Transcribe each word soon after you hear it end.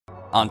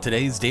On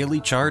today's Daily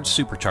Charge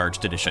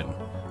Supercharged edition,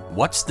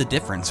 what's the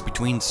difference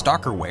between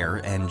stalker ware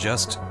and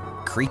just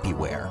creepy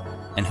ware?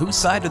 And whose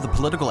side of the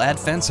political ad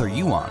fence are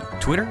you on,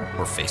 Twitter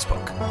or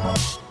Facebook?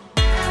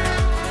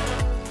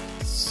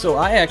 So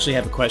I actually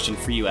have a question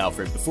for you,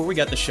 Alfred. Before we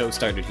got the show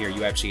started here,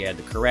 you actually had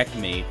to correct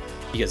me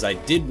because I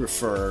did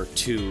refer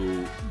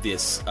to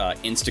this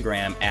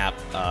Instagram app.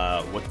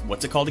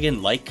 What's it called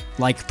again? Like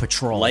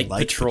Patrol. Like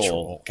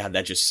Patrol. God,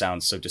 that just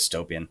sounds so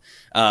dystopian.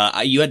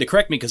 You had to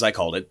correct me because I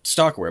called it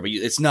stalkerware, but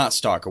it's not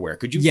stalkerware.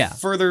 Could you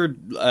further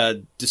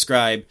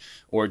describe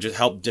or just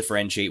help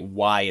differentiate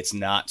why it's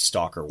not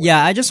stalkerware?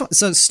 Yeah, so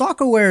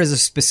stalkerware is a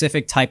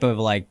specific type of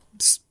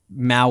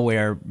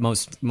malware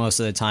most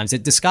of the times.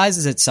 It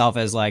disguises itself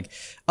as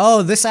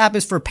oh, this app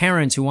is for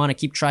parents who want to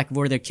keep track of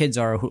where their kids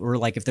are, or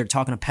if they're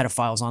talking to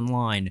pedophiles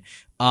online.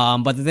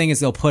 But the thing is,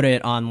 they'll put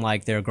it on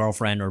their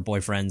girlfriend or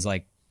boyfriend's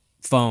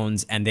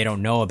phones, and they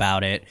don't know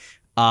about it.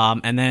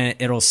 And then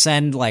it'll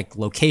send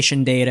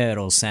location data.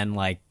 It'll send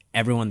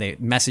everyone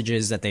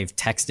messages that they've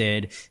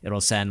texted.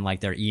 It'll send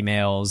their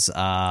emails.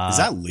 Is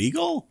that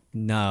legal?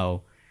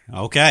 No.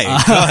 Okay,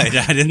 good.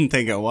 I didn't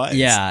think it was.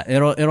 Yeah,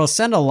 it'll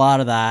send a lot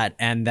of that,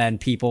 and then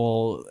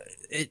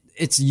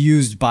it's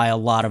used by a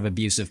lot of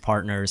abusive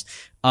partners.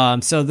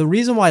 So the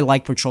reason why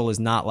Like Patrol is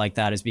not like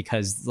that is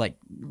because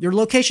your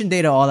location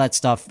data, all that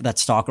stuff that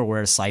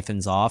stalkerware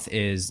siphons off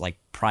is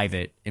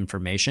private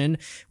information.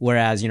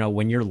 Whereas,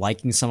 when you're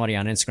liking somebody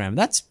on Instagram,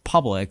 that's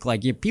public.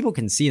 People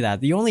can see that.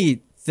 The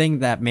only thing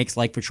that makes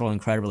Like Patrol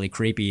incredibly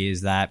creepy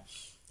is that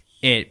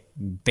it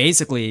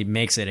basically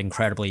makes it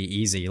incredibly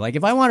easy.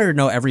 If I wanted to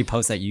know every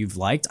post that you've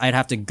liked, I'd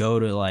have to go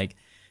to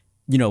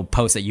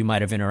posts that you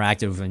might have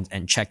interacted with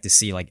and check to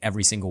see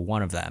every single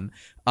one of them.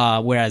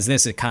 Whereas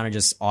this, it kind of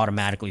just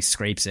automatically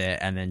scrapes it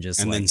and then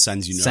just then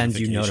sends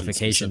you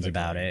notifications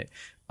about it.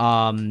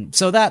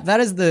 So that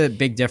is the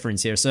big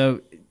difference here.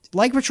 So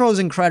Like Patrol is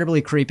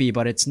incredibly creepy,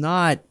 but it's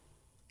not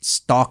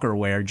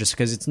stalkerware just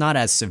because it's not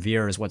as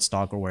severe as what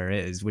stalkerware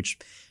is, which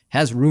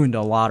has ruined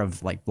a lot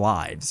of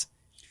lives.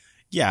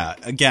 Yeah,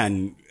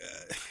 again,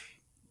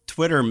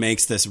 Twitter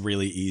makes this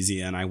really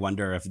easy, and I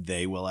wonder if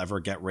they will ever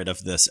get rid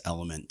of this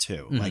element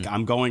too. Mm-hmm.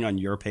 I'm going on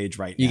your page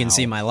right now. You can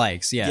see my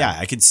likes, yeah. Yeah,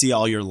 I can see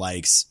all your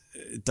likes.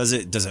 Does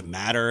it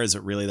matter? Is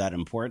it really that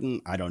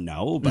important? I don't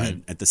know, but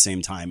at the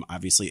same time,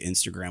 obviously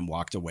Instagram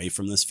walked away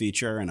from this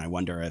feature, and I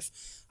wonder if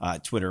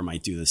Twitter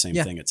might do the same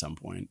thing at some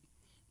point.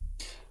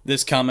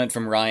 This comment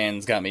from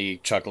Ryan's got me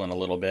chuckling a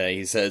little bit.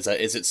 He says,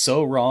 is it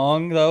so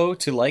wrong, though,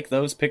 to like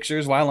those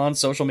pictures while on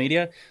social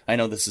media? I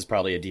know this is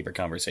probably a deeper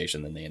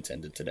conversation than they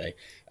intended today.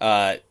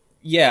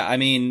 Yeah, I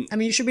mean,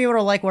 you should be able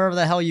to like whatever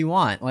the hell you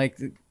want.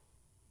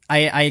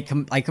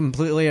 I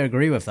completely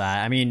agree with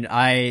that. I mean,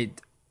 I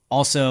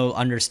also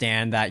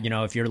understand that,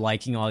 if you're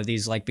liking all of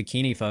these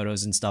bikini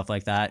photos and stuff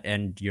like that,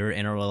 and you're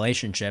in a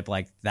relationship,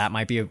 that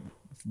might be a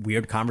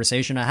weird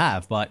conversation to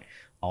have, but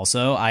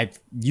also,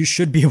 you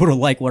should be able to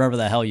like whatever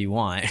the hell you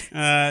want.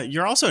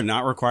 You're also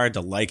not required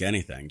to like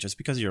anything. Just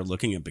because you're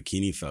looking at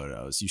bikini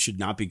photos, you should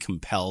not be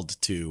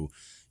compelled to,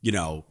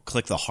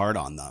 click the heart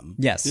on them.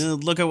 Yes.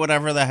 Look at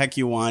whatever the heck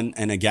you want.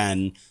 And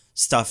again,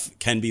 stuff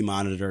can be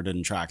monitored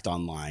and tracked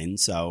online.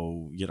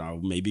 So,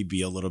 maybe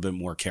be a little bit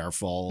more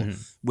careful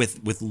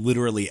with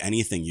literally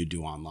anything you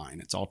do online.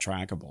 It's all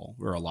trackable,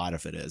 or a lot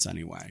of it is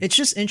anyway. It's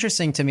just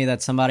interesting to me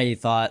that somebody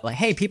thought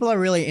hey, people are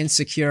really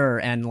insecure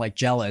and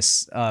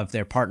jealous of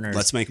their partners.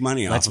 Let's make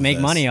money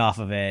off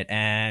of it.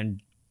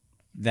 And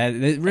that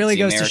it really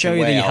goes to show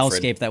you the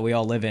hellscape that we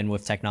all live in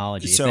with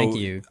technology. So thank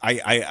you.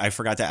 I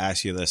forgot to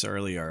ask you this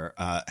earlier.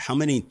 How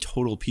many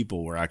total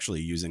people were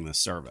actually using this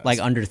service?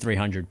 Under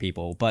 300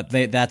 people, but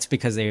that's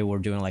because they were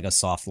doing a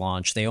soft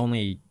launch. They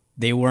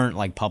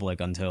weren't public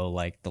until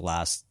the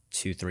last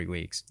 2-3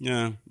 weeks.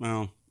 Yeah,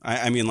 well,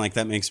 I mean,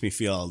 that makes me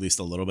feel at least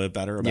a little bit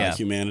better about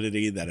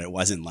humanity, that it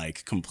wasn't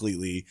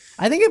completely.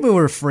 I think if it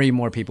were free,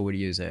 more people would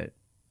use it.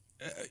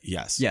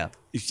 Yes. Yeah.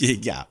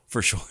 Yeah,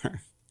 for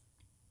sure.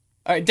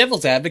 All right,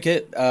 devil's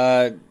advocate.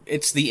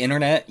 It's the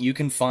internet. You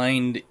can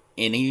find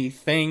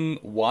anything.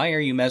 Why are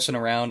you messing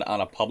around on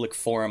a public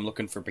forum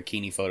looking for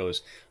bikini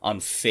photos on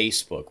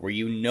Facebook where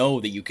you know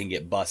that you can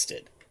get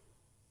busted?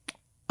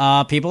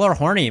 People are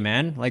horny,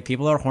 man.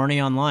 People are horny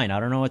online.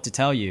 I don't know what to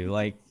tell you.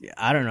 I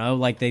don't know.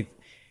 They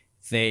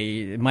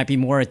it might be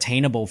more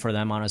attainable for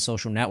them on a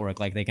social network.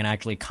 They can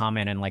actually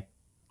comment and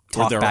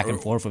talk back and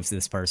forth with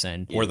this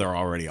person. Or they're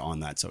already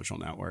on that social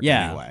network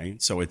anyway.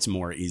 So it's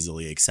more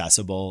easily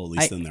accessible, at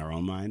least in their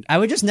own mind. I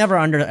would just never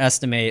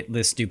underestimate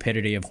the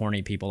stupidity of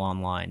horny people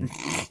online.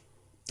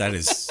 That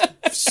is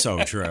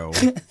so true.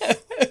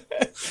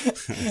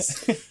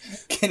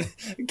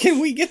 Can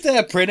we get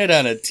that printed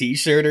on a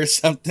t-shirt or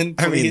something,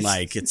 please? I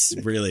mean, it's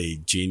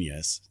really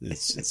genius.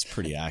 It's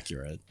pretty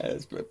accurate.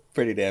 That's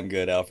pretty damn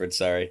good, Alfred.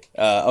 Sorry.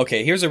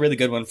 Okay, here's a really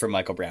good one from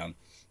Michael Brown.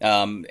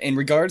 In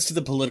regards to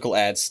the political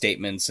ad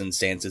statements and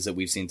stances that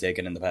we've seen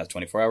taken in the past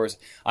 24 hours,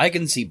 I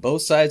can see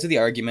both sides of the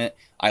argument.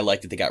 I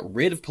like that they got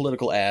rid of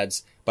political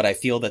ads, but I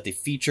feel that the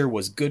feature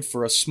was good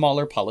for a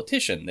smaller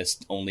politician. This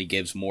only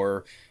gives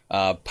more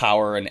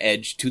power and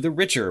edge to the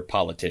richer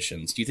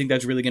politicians. Do you think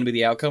that's really going to be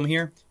the outcome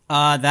here?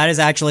 That is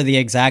actually the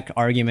exact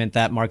argument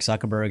that Mark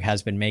Zuckerberg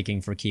has been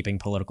making for keeping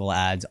political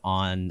ads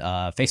on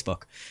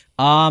Facebook.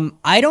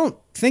 I don't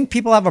think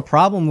people have a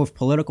problem with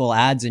political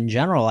ads in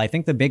general. I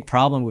think the big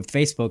problem with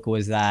Facebook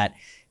was that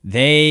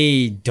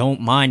they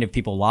don't mind if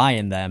people lie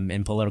in them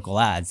in political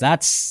ads.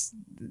 That's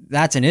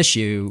an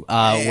issue.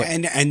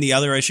 And the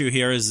other issue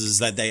here is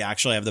that they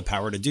actually have the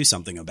power to do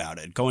something about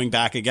it. Going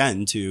back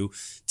again to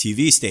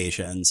TV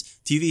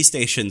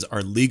stations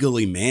are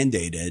legally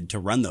mandated to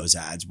run those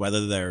ads,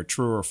 whether they're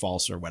true or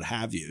false or what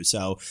have you.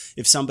 So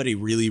if somebody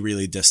really,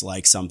 really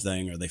dislikes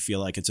something or they feel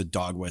like it's a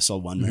dog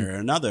whistle one way or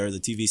another, the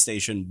TV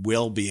station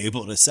will be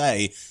able to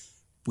say,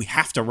 we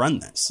have to run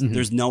this.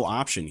 There's no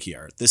option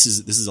here. This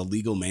is a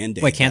legal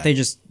mandate. Wait, can't they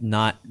just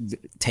not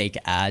take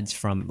ads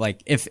from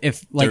like if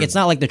like it's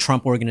not like the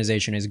Trump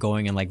organization is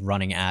going and like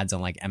running ads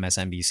on like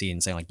MSNBC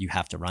and saying like you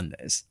have to run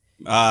this?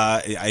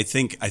 I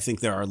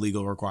think there are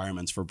legal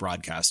requirements for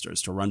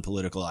broadcasters to run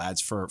political ads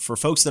for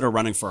folks that are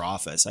running for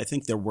office. I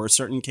think there were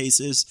certain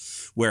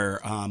cases where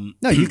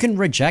no, you can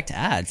reject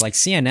ads. Like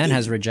CNN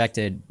has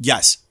rejected.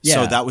 Yes. Yeah.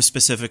 So that was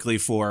specifically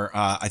for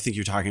I think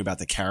you're talking about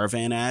the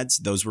caravan ads.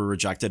 Those were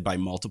rejected by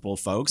multiple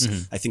folks.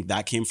 I think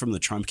that came from the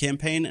Trump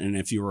campaign, and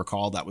if you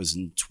recall, that was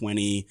in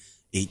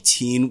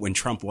 2018 when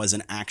Trump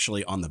wasn't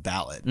actually on the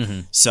ballot.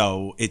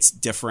 So it's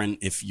different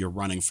if you're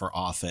running for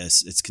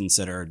office. It's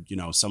considered,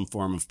 some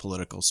form of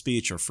political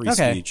speech or free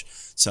speech.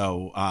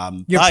 So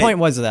your point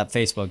was that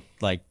Facebook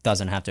like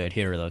doesn't have to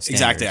adhere to those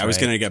standards. Exactly. I was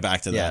right? going to get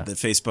back to that. That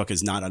Facebook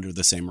is not under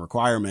the same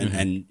requirement.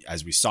 And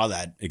as we saw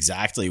that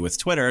exactly with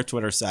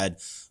Twitter said,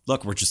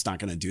 look, we're just not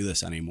going to do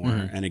this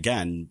anymore. And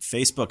again,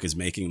 Facebook is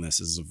making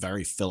this as a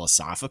very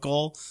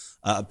philosophical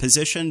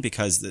position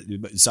because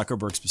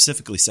Zuckerberg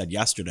specifically said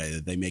yesterday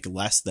that they make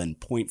less than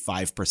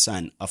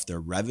 0.5% of their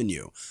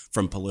revenue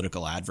from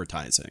political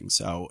advertising.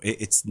 So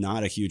it's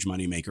not a huge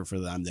moneymaker for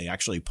them. They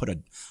actually put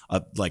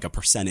a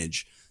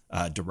percentage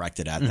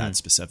directed at that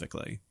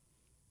specifically.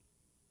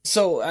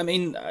 So, I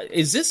mean,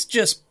 is this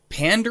just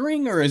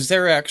pandering or is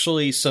there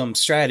actually some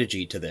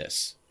strategy to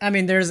this? I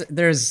mean,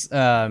 there's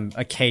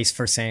a case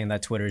for saying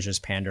that Twitter is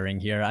just pandering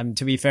here. I mean,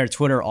 to be fair,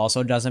 Twitter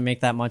also doesn't make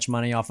that much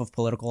money off of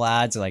political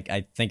ads. Like,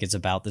 I think it's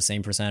about the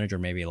same percentage or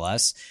maybe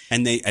less.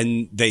 And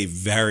they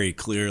very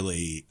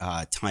clearly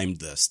timed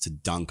this to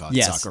dunk on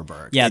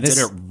Zuckerberg. Yeah, they did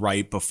it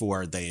right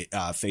before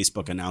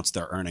Facebook announced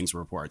their earnings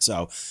report.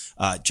 So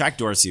Jack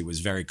Dorsey was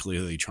very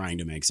clearly trying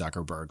to make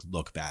Zuckerberg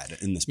look bad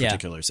in this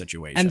particular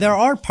situation. And there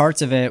are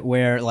parts of it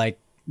where like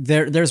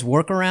there's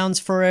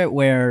workarounds for it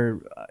where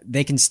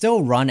they can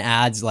still run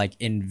ads like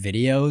in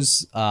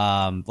videos,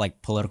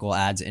 like political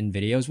ads in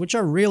videos, which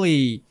are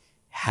really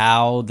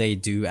how they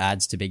do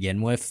ads to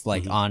begin with,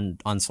 like on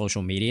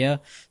social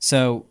media.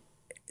 So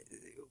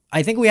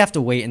I think we have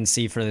to wait and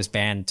see for this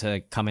ban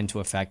to come into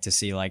effect to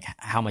see like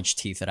how much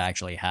teeth it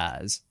actually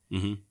has.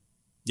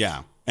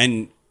 Yeah.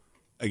 And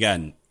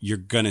again, you're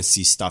going to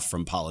see stuff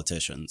from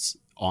politicians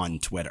on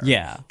Twitter.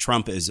 Yeah.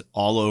 Trump is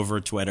all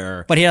over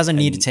Twitter. But he doesn't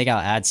need to take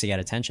out ads to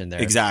get attention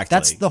there. Exactly.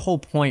 That's the whole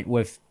point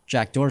with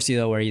Jack Dorsey,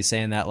 though, where he's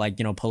saying that, like,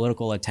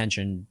 political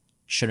attention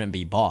shouldn't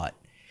be bought.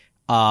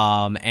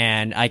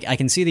 And I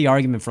can see the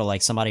argument for,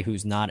 like, somebody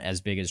who's not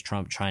as big as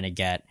Trump trying to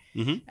get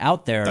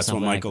out there. That's or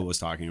what Michael like was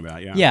talking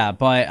about, yeah. Yeah,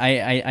 but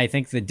I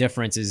think the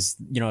difference is,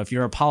 if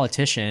you're a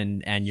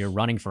politician and you're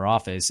running for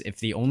office, if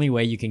the only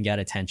way you can get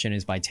attention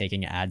is by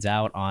taking ads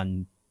out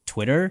on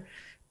Twitter,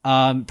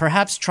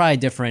 perhaps try a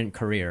different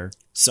career.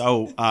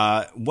 So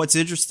what's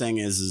interesting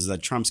is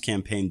that Trump's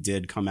campaign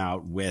did come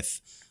out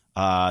with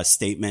a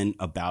statement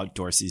about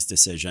Dorsey's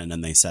decision,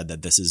 and they said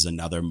that this is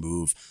another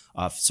move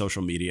of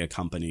social media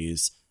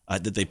companies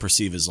that they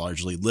perceive as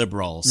largely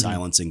liberal,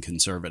 silencing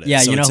conservatives. Yeah,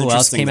 so who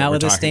else came out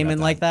with a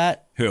statement like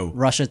that? Who?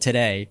 Russia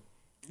Today.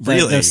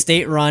 Really? The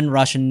state-run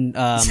Russian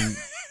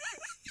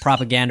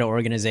propaganda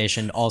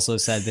organization also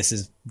said this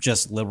is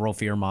just liberal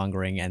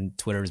fear-mongering, and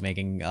Twitter is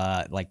making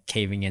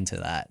caving into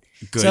that.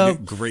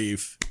 Good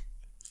grief.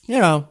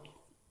 Good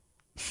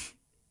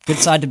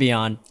side to be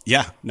on.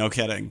 Yeah, no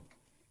kidding.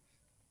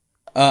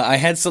 I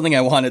had something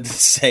I wanted to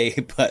say,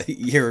 but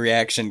your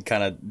reaction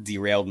kind of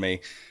derailed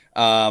me.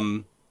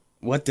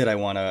 What did I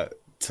want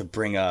to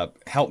bring up?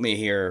 Help me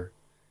here.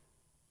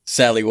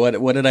 Sally,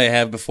 what did I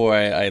have before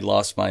I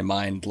lost my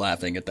mind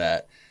laughing at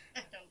that?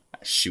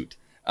 Shoot.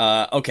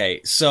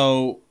 Okay,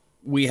 so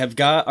we have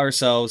got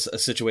ourselves a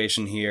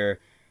situation here.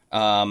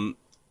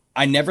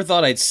 I never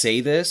thought I'd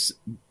say this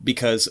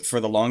because for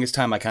the longest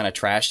time I kind of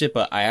trashed it,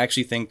 but I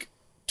actually think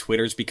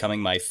Twitter's becoming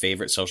my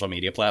favorite social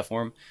media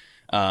platform.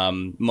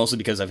 Mostly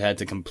because I've had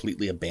to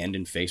completely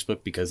abandon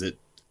Facebook because it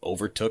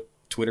overtook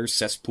Twitter's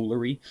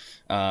cesspoolery.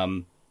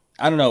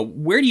 I don't know.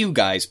 Where do you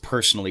guys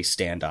personally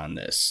stand on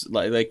this?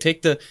 Like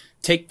take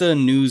the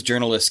news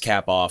journalist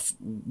cap off.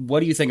 What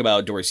do you think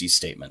about Dorsey's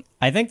statement?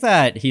 I think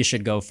that he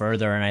should go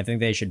further, and I think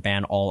they should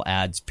ban all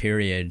ads,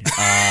 period.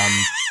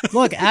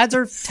 Look, ads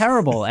are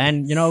terrible,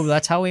 and,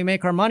 that's how we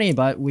make our money,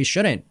 but we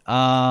shouldn't.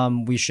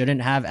 We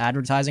shouldn't have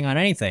advertising on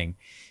anything.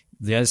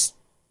 Just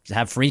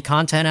have free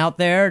content out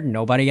there.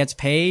 Nobody gets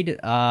paid.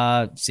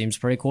 Seems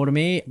pretty cool to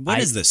me. What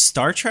is this,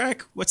 Star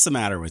Trek? What's the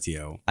matter with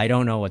you? I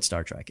don't know what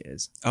Star Trek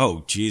is.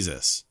 Oh,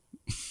 Jesus.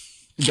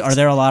 Are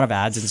there a lot of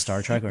ads in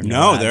Star Trek? Or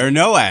No, ads? there are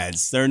no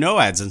ads. There are no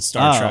ads in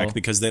Star Trek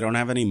because they don't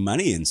have any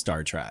money in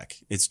Star Trek.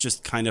 It's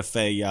just kind of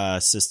a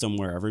system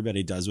where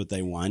everybody does what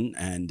they want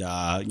and,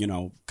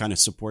 kind of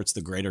supports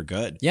the greater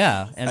good.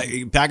 Yeah.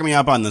 And Back me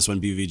up on this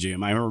one, BVG.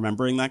 Am I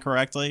remembering that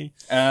correctly?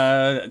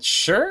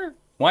 Sure.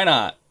 Why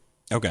not?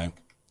 Okay.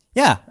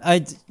 yeah,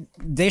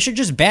 they should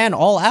just ban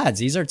all ads.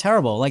 These are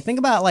terrible. Like, think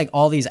about like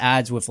all these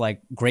ads with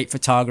like great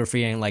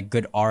photography and like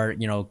good art,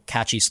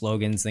 catchy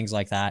slogans, things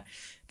like that.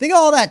 Think of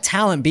all that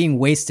talent being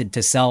wasted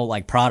to sell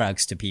like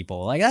products to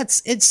people. Like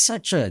it's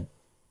such a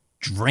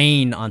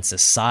drain on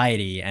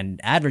society, and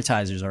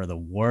advertisers are the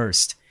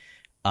worst.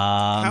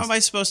 How am I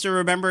supposed to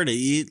remember to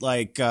eat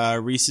like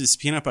Reese's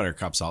peanut butter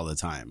cups all the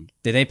time?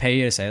 Did they pay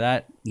you to say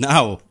that?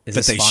 No, Is but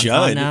this they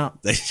SpongeBob should. now?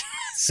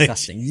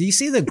 Disgusting. Do you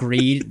see the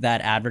greed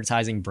that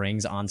advertising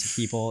brings onto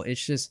people?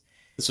 It's just,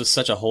 This was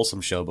such a wholesome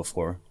show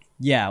before.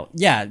 yeah.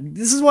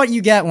 This is what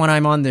you get when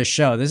I'm on this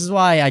show. This is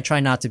why I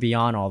try not to be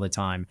on all the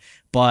time.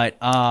 But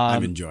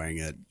I'm enjoying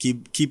it.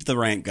 Keep the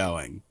rant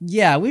going.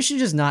 yeah, we should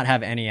just not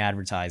have any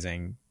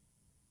advertising.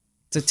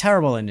 It's a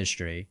terrible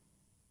industry.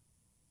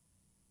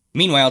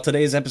 Meanwhile,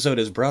 today's episode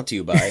is brought to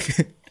you by.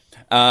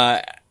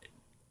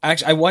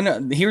 Actually, I want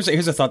to. Here's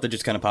a thought that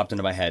just kind of popped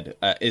into my head.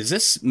 Is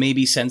this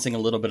maybe sensing a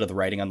little bit of the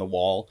writing on the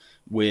wall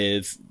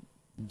with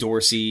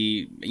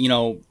Dorsey?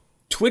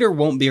 Twitter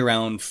won't be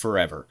around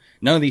forever.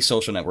 None of these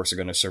social networks are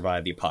going to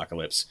survive the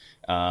apocalypse.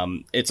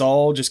 It's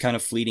all just kind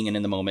of fleeting and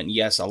in the moment.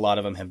 Yes, a lot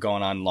of them have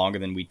gone on longer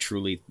than we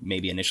truly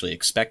maybe initially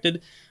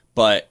expected.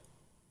 But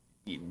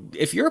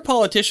if you're a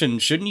politician,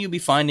 shouldn't you be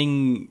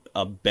finding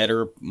a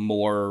better,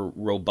 more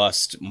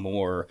robust,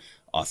 more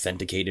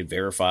authenticated,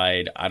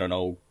 verified,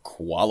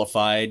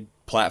 qualified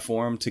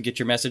platform to get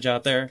your message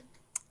out there?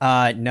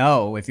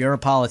 No, if you're a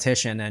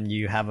politician and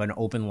you have an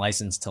open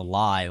license to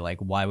lie, like,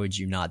 why would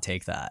you not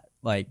take that?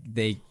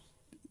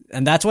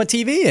 And that's what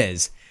TV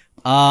is.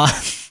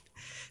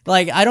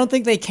 I don't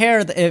think they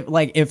care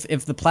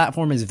if the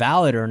platform is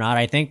valid or not.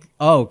 I think,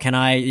 can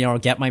I,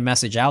 get my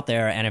message out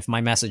there? And if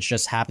my message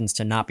just happens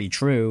to not be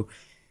true,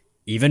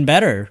 even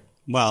better.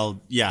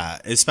 Well, yeah,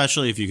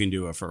 especially if you can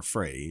do it for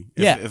free.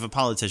 If a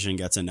politician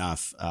gets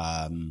enough,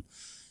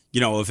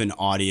 of an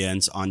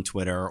audience on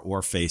Twitter or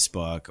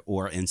Facebook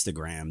or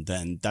Instagram,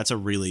 then that's a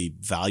really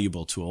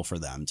valuable tool for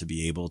them to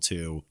be able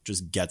to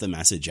just get the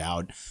message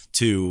out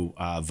to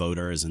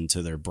voters and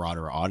to their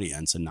broader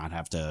audience and not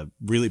have to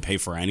really pay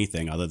for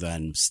anything other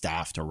than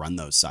staff to run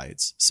those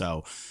sites.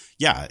 So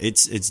yeah,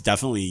 it's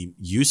definitely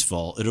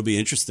useful. It'll be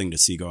interesting to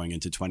see going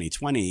into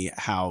 2020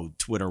 how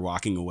Twitter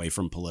walking away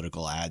from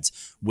political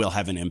ads will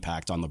have an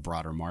impact on the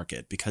broader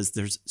market, because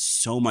there's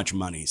so much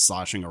money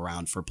sloshing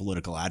around for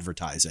political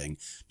advertising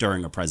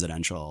during a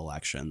presidential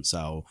election.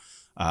 So,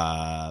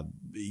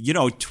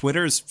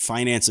 Twitter's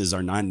finances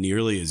are not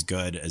nearly as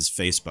good as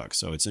Facebook.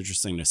 So it's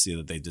interesting to see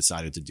that they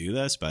decided to do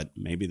this, but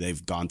maybe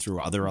they've gone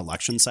through other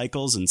election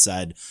cycles and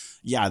said,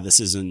 yeah, this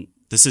isn't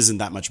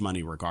that much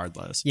money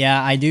regardless.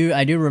 Yeah, I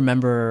do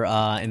remember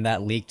in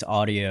that leaked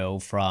audio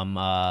from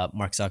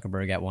Mark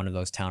Zuckerberg at one of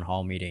those town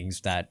hall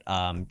meetings that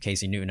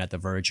Casey Newton at The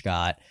Verge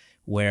got,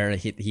 where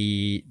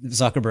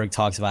Zuckerberg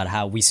talks about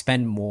how we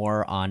spend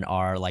more on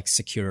our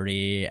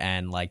security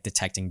and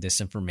detecting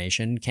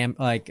disinformation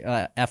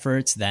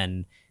efforts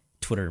than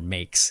Twitter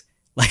makes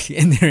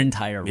in their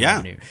entire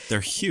revenue. They're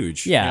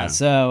huge. Yeah.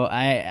 So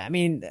I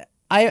mean,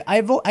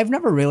 I've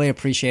never really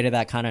appreciated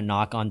that kind of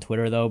knock on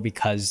Twitter though,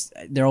 because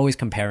they're always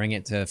comparing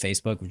it to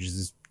Facebook, which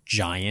is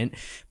giant.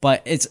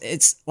 But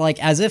it's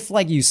like as if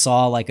you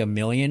saw a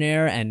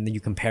millionaire and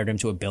you compared him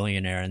to a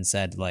billionaire and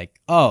said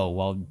oh,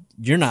 well,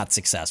 you're not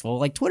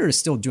successful. Twitter is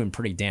still doing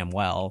pretty damn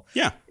well.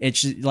 Yeah.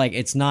 It's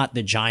it's not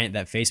the giant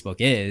that Facebook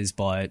is,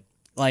 but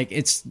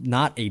it's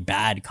not a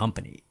bad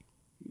company.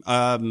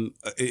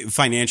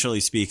 Financially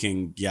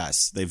speaking,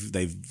 yes,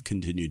 they've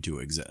continued to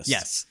exist.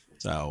 Yes.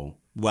 So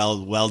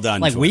well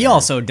done. We Twitter.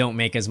 also don't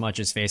make as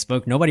much as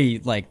Facebook. Nobody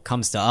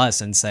comes to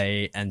us and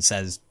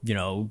says,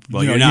 you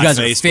you're not guys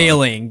Facebook. are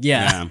failing.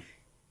 Yeah.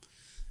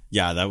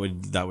 Yeah, that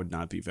would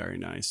not be very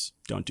nice.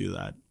 Don't do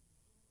that.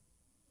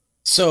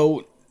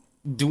 So,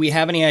 do we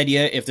have any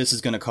idea if this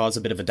is going to cause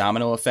a bit of a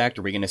domino effect?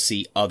 Are we going to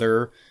see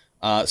other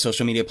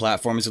social media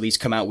platforms at least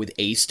come out with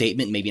a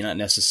statement, maybe not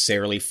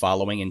necessarily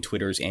following in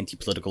Twitter's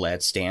anti-political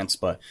ad stance,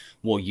 but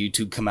will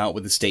YouTube come out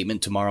with a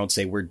statement tomorrow and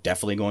say we're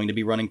definitely going to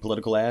be running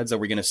political ads? Are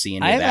we going to see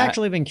any of that? I've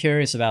actually been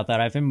curious about that.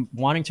 I've been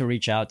wanting to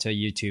reach out to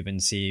YouTube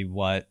and see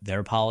what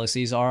their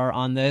policies are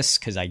on this,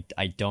 because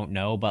I don't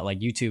know, but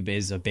YouTube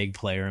is a big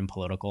player in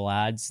political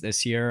ads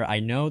this year. I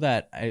know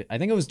that I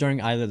think it was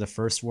during either the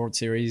first World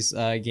Series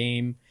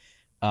game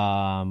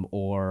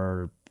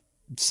or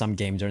some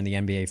game during the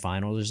NBA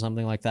finals or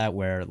something like that,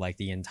 where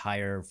the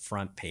entire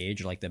front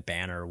page, the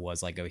banner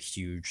was a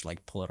huge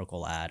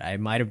political ad. I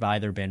might have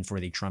either been for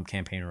the Trump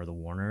campaign or the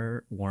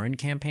Warren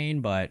campaign,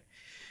 but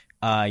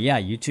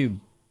YouTube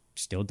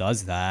still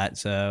does that.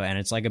 So, and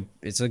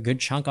it's a good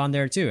chunk on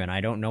there too. And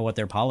I don't know what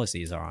their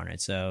policies are on it.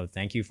 So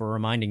thank you for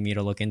reminding me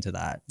to look into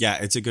that. Yeah,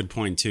 it's a good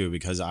point too,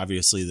 because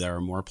obviously there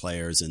are more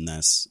players in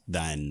this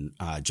than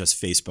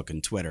just Facebook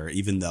and Twitter,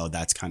 even though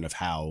that's kind of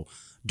how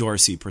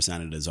Dorsey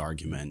presented his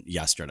argument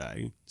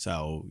yesterday.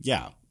 So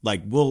yeah,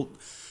 like we'll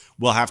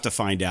have to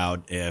find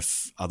out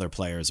if other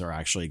players are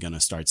actually going to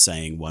start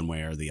saying one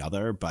way or the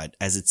other. But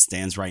as it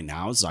stands right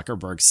now,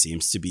 Zuckerberg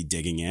seems to be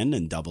digging in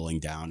and doubling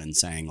down and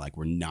saying, like,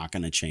 we're not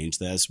going to change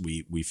this.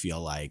 We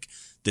feel like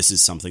this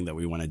is something that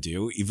we want to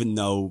do, even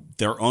though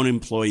their own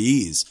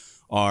employees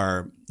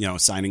are,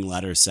 signing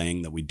letters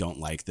saying that we don't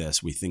like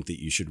this. We think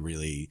that you should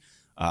really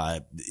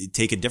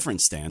take a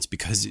different stance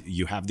because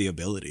you have the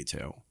ability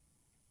to.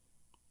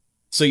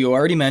 So you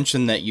already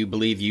mentioned that you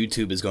believe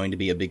YouTube is going to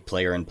be a big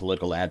player in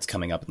political ads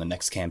coming up in the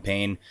next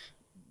campaign.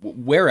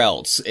 Where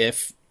else,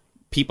 if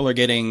people are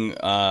getting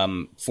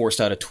forced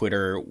out of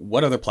Twitter,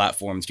 what other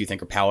platforms do you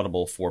think are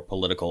palatable for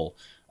political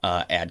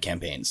ad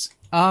campaigns?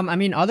 I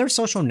mean, other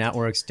social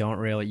networks you don't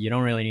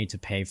really need to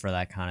pay for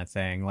that kind of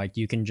thing. Like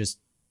you can just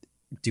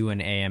do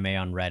an AMA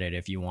on Reddit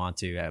if you want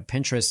to.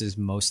 Pinterest is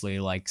mostly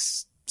like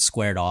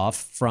squared off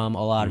from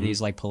a lot of these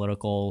like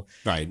political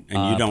right,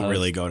 and you don't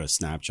really go to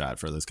Snapchat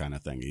for this kind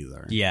of thing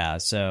either. Yeah,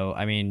 so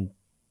I mean,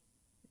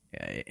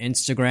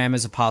 Instagram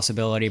is a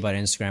possibility, but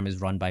Instagram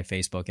is run by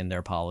Facebook and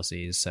their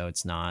policies, so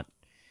it's not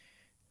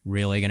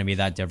really going to be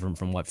that different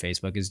from what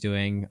Facebook is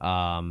doing.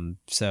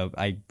 So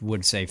I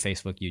would say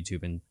Facebook,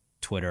 YouTube, and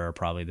Twitter are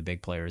probably the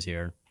big players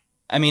here.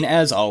 I mean,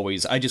 as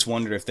always, I just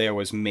wondered if there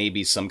was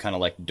maybe some kind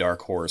of like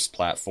dark horse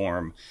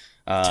platform.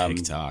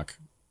 TikTok.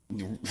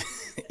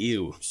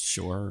 Ew.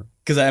 Sure.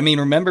 Because, I mean,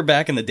 remember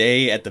back in the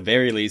day, at the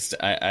very least,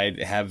 I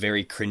have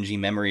very cringy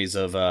memories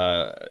of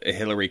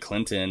Hillary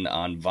Clinton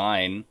on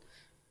Vine.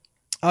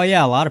 Oh,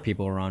 yeah, a lot of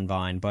people were on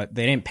Vine, but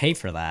they didn't pay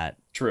for that.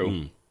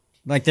 True.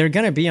 Like, they're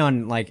going to be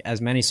on, like,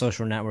 as many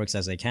social networks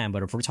as they can,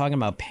 but if we're talking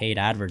about paid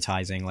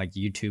advertising, like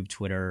YouTube,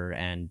 Twitter,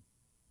 and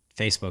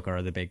Facebook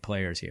are the big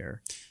players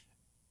here.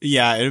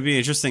 Yeah, it would be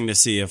interesting to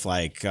see if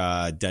like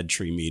Dead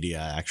Tree Media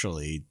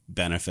actually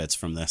benefits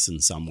from this in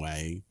some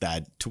way.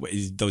 That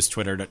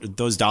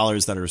those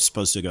dollars that are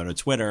supposed to go to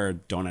Twitter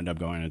don't end up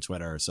going to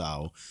Twitter,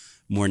 so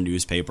more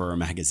newspaper or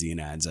magazine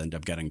ads end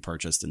up getting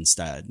purchased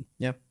instead.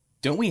 Yeah.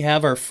 Don't we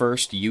have our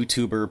first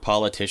YouTuber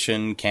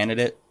politician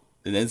candidate?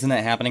 Isn't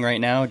that happening right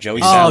now?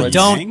 Joey Salads?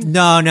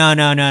 No.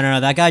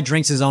 That guy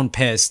drinks his own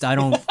piss. I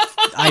don't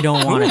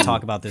want to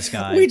talk about this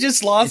guy. We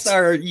just lost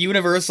our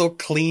universal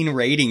clean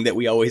rating that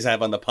we always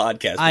have on the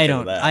podcast. I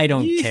don't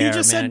care, He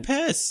just man. said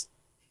piss.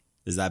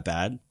 Is that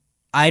bad?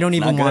 I don't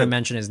even want to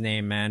mention his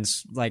name, man.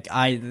 Like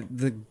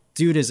the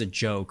dude is a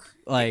joke.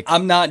 Like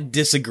I'm not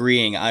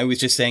disagreeing. I was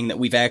just saying that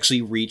we've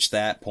actually reached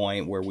that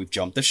point where we've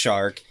jumped the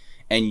shark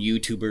and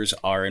YouTubers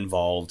are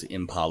involved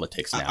in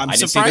politics now. I'm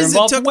surprised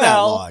it took that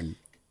long.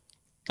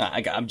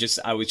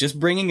 I was just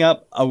bringing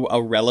up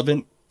a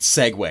relevant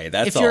segue.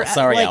 That's all.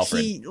 Sorry, like,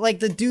 Alfred. Like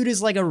the dude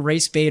is like a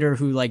race baiter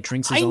who like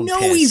drinks his own piss. I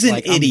know he's an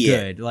like, idiot.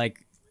 I'm good.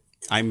 Like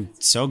I'm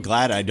so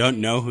glad I don't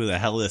know who the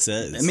hell this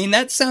is. I mean,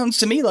 that sounds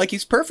to me like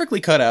he's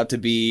perfectly cut out to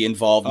be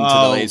involved in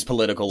today's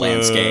political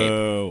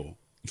landscape.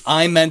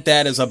 I meant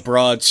that as a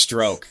broad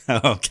stroke.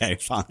 Okay,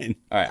 fine.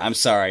 All right, I'm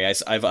sorry.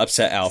 I've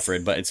upset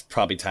Alfred, but it's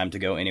probably time to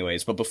go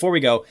anyways. But before we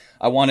go,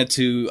 I wanted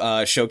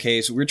to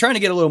showcase, we're trying to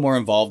get a little more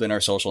involved in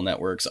our social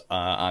networks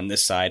on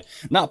this side.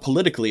 Not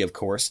politically, of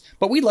course,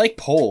 but we like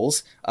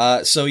polls.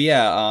 So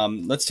yeah,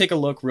 let's take a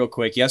look real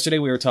quick. Yesterday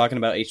we were talking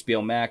about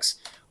HBO Max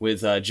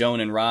with Joan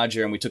and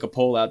Roger, and we took a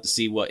poll out to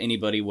see what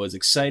anybody was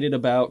excited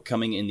about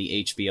coming in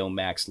the HBO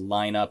Max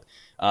lineup.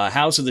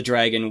 House of the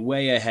Dragon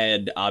way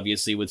ahead,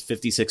 obviously, with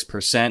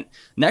 56%.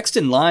 Next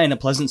in line, a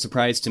pleasant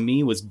surprise to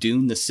me, was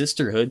Dune the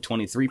Sisterhood,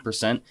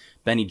 23%.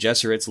 Benny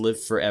Gesserit's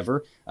Live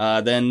Forever.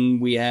 Then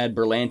we had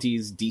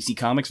Berlanti's DC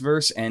Comics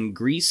verse and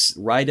Grease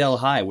Rydell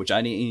High, which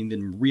I didn't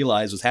even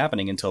realize was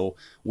happening until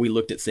we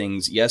looked at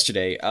things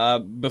yesterday.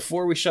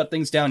 Before we shut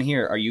things down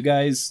here, are you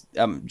guys,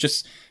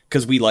 just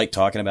because we like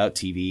talking about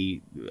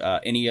TV,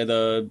 any of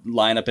the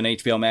lineup in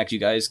HBO Max you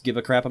guys give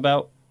a crap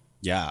about?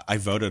 Yeah, I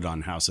voted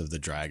on House of the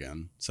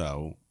Dragon,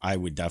 so I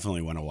would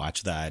definitely want to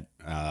watch that.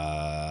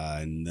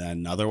 And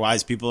then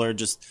otherwise, people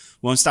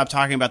won't stop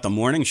talking about the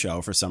morning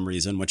show for some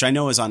reason, which I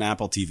know is on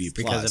Apple TV Plus.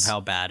 Because of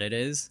how bad it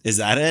is. Is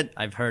that it?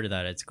 I've heard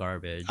that it's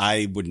garbage.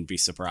 I wouldn't be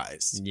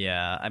surprised.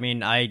 Yeah, I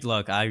mean, I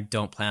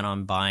don't plan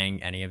on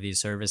buying any of these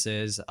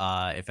services.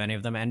 If any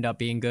of them end up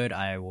being good,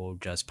 I will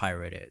just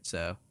pirate it.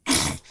 So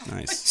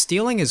nice.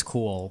 Stealing is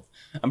cool.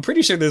 I'm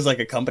pretty sure there's like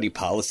a company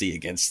policy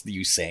against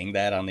you saying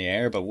that on the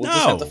air, but we'll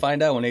just have to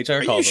find out when HR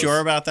calls us. Are you sure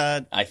about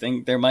that? I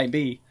think there might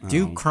be.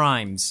 Do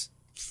crimes.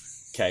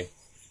 Okay.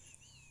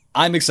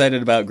 I'm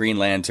excited about Green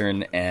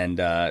Lantern and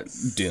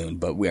Dune,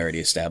 but we already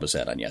established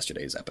that on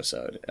yesterday's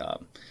episode.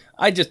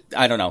 I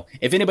don't know.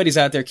 If anybody's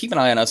out there, keep an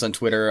eye on us on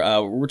Twitter.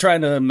 We're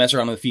trying to mess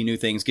around with a few new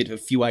things, get a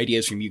few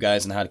ideas from you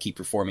guys on how to keep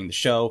performing the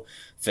show,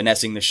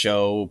 finessing the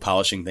show,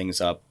 polishing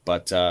things up.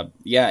 But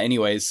yeah,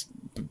 anyways,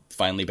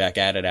 finally back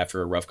at it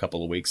after a rough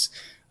couple of weeks.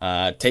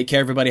 Take care,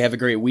 everybody. Have a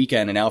great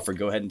weekend. And Alfred,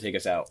 go ahead and take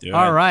us out.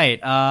 All right.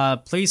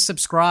 Please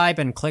subscribe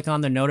and click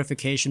on the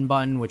notification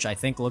button, which I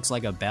think looks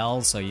like a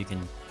bell, so you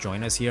can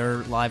join us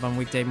here live on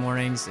weekday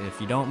mornings.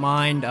 If you don't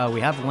mind,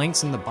 we have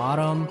links in the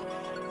bottom.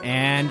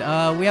 And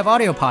we have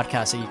audio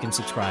podcasts that you can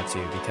subscribe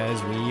to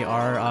because we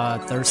are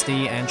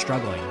thirsty and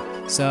struggling.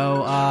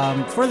 So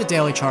for the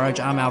Daily Charge,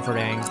 I'm Alfred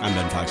Ng. I'm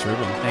Ben Fox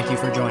Rubin. Thank you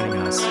for joining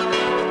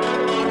us.